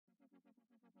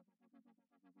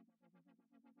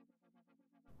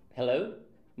Hello,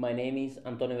 my name is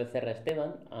Antonio Becerra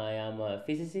Esteban. I am a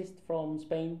physicist from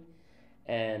Spain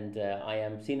and I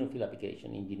am Senior Field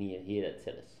Application Engineer here at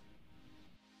CELUS.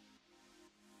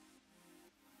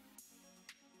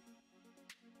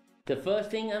 The first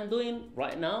thing I'm doing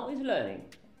right now is learning.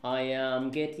 I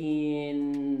am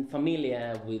getting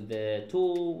familiar with the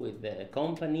tool, with the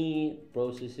company,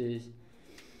 processes,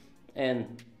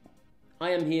 and I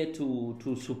am here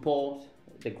to support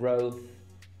the growth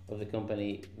of the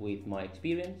company with my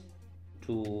experience,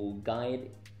 to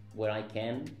guide where I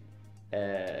can,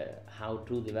 how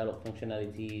to develop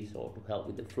functionalities or to help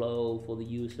with the flow for the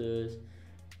users,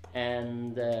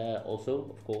 and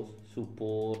also, of course,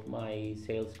 support my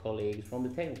sales colleagues from the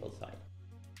technical side.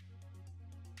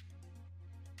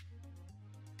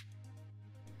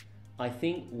 I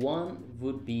think one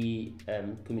would be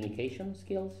communication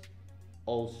skills,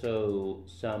 also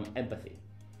some empathy.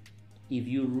 If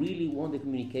you really want the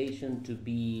communication to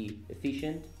be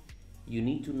efficient, you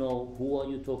need to know who are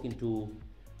you talking to,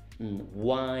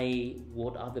 why,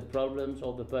 what are the problems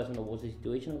of the person, or what's the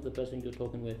situation of the person you're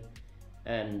talking with,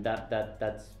 and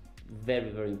that's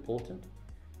very important.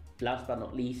 Last but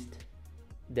not least,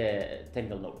 the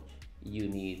technical knowledge. You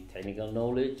need technical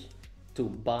knowledge to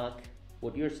back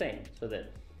what you're saying, so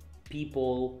that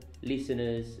people,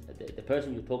 listeners, the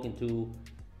person you're talking to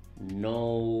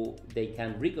know, they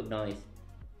can recognize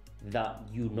that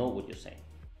you know what you're saying.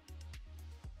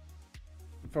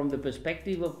 From the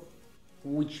perspective of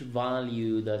which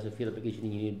value does a field application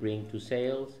engineer bring to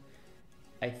sales,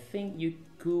 I think you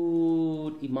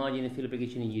could imagine a field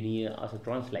application engineer as a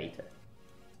translator.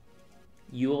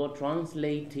 You're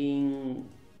translating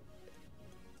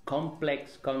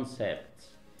complex concepts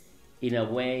in a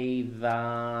way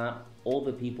that all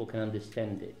the people can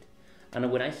understand it. And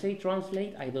when I say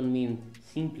translate, I don't mean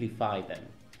simplify them.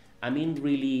 I mean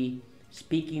really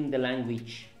speaking the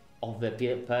language of the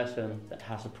person that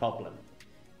has a problem.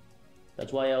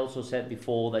 That's why I also said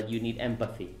before that you need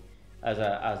empathy as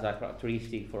a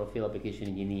characteristic for a field application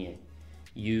engineer.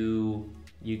 You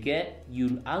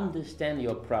understand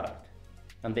your product,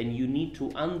 and then you need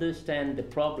to understand the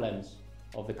problems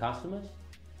of the customers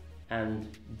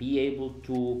and be able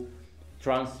to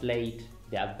translate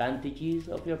the advantages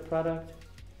of your product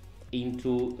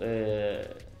into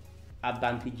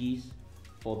advantages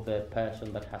for the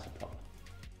person that has a problem.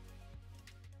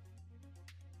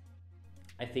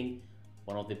 I think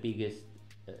one of the biggest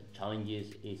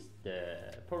challenges is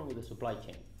the problem with the supply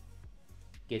chain.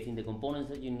 Getting the components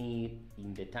that you need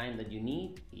in the time that you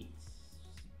need, it's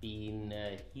been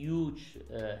a huge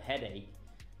headache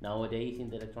nowadays in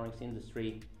the electronics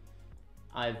industry.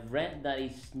 I've read that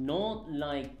it's not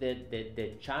like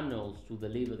the channels to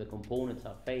deliver the components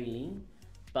are failing,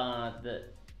 but the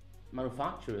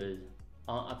manufacturers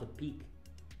are at a peak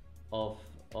of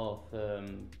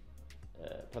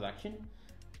production,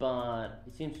 but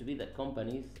it seems to be that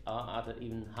companies are at an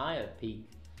even higher peak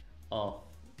of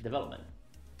development.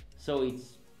 So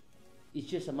it's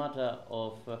just a matter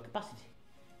of capacity.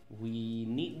 We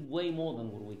need way more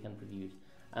than what we can produce,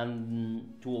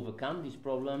 and to overcome this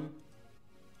problem,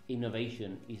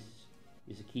 innovation is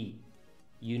a key.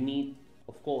 You need,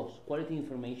 of course, quality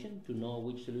information to know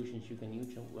which solutions you can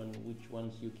use and which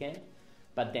ones you can't.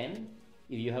 But then,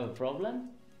 if you have a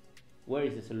problem, where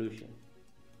is the solution?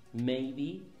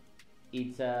 Maybe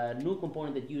it's a new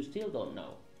component that you still don't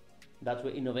know. That's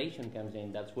where innovation comes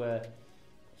in. That's where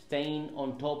staying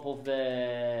on top of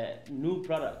the new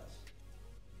products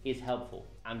is helpful.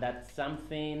 And that's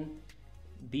something,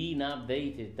 being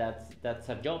updated, that's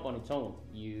a job on its own.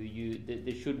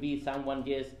 There should be someone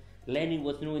just learning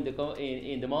what's new in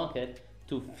the market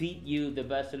to feed you the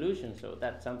best solution. So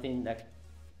that's something that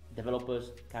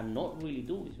developers cannot really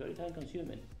do. It's very time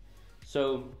consuming.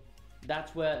 So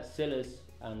that's where CELUS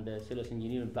and the CELUS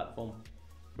engineering platform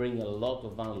bring a lot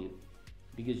of value,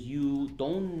 because you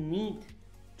don't need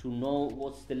to know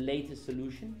what's the latest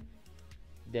solution.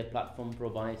 The platform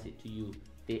provides it to you.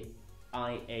 The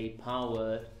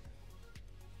IA-powered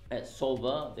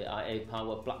solver, the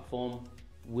IA-powered platform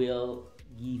will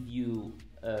give you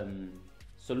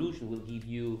solution, will give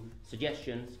you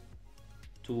suggestions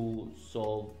to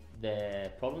solve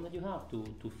the problem that you have,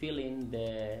 to fill in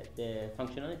the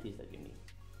functionalities that you need.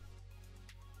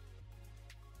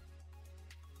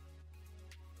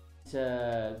 It's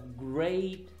a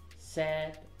great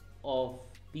set of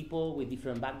people with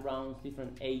different backgrounds,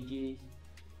 different ages,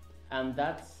 and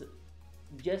that's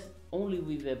just only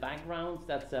with the backgrounds,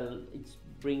 it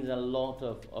brings a lot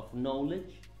of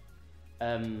knowledge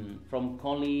from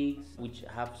colleagues which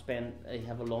have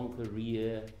a long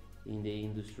career in the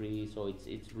industry. So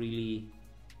it's really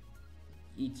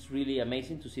it's really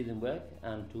amazing to see them work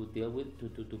and to deal with,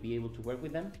 to be able to work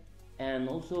with them, and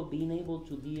also being able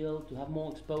to have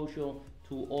more exposure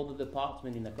to all the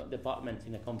departments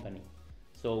in a company.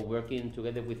 So working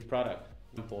together with product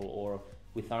people or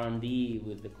with R&D,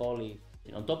 with the colleagues.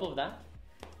 And on top of that,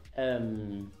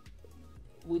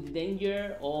 with the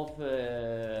danger of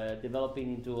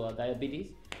developing into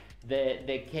diabetes,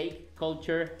 the cake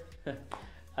culture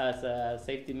as a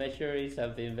safety measure is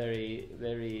something very,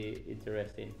 very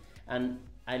interesting. And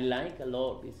I like a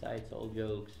lot, besides all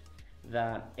jokes,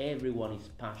 that everyone is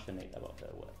passionate about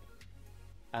their work.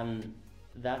 And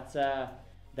that's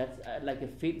like a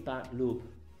feedback loop.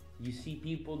 You see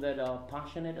people that are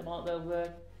passionate about their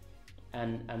work,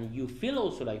 and you feel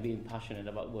also like being passionate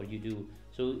about what you do.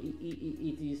 So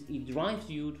it drives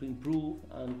you to improve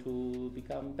and to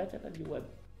become better than you were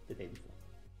the day before.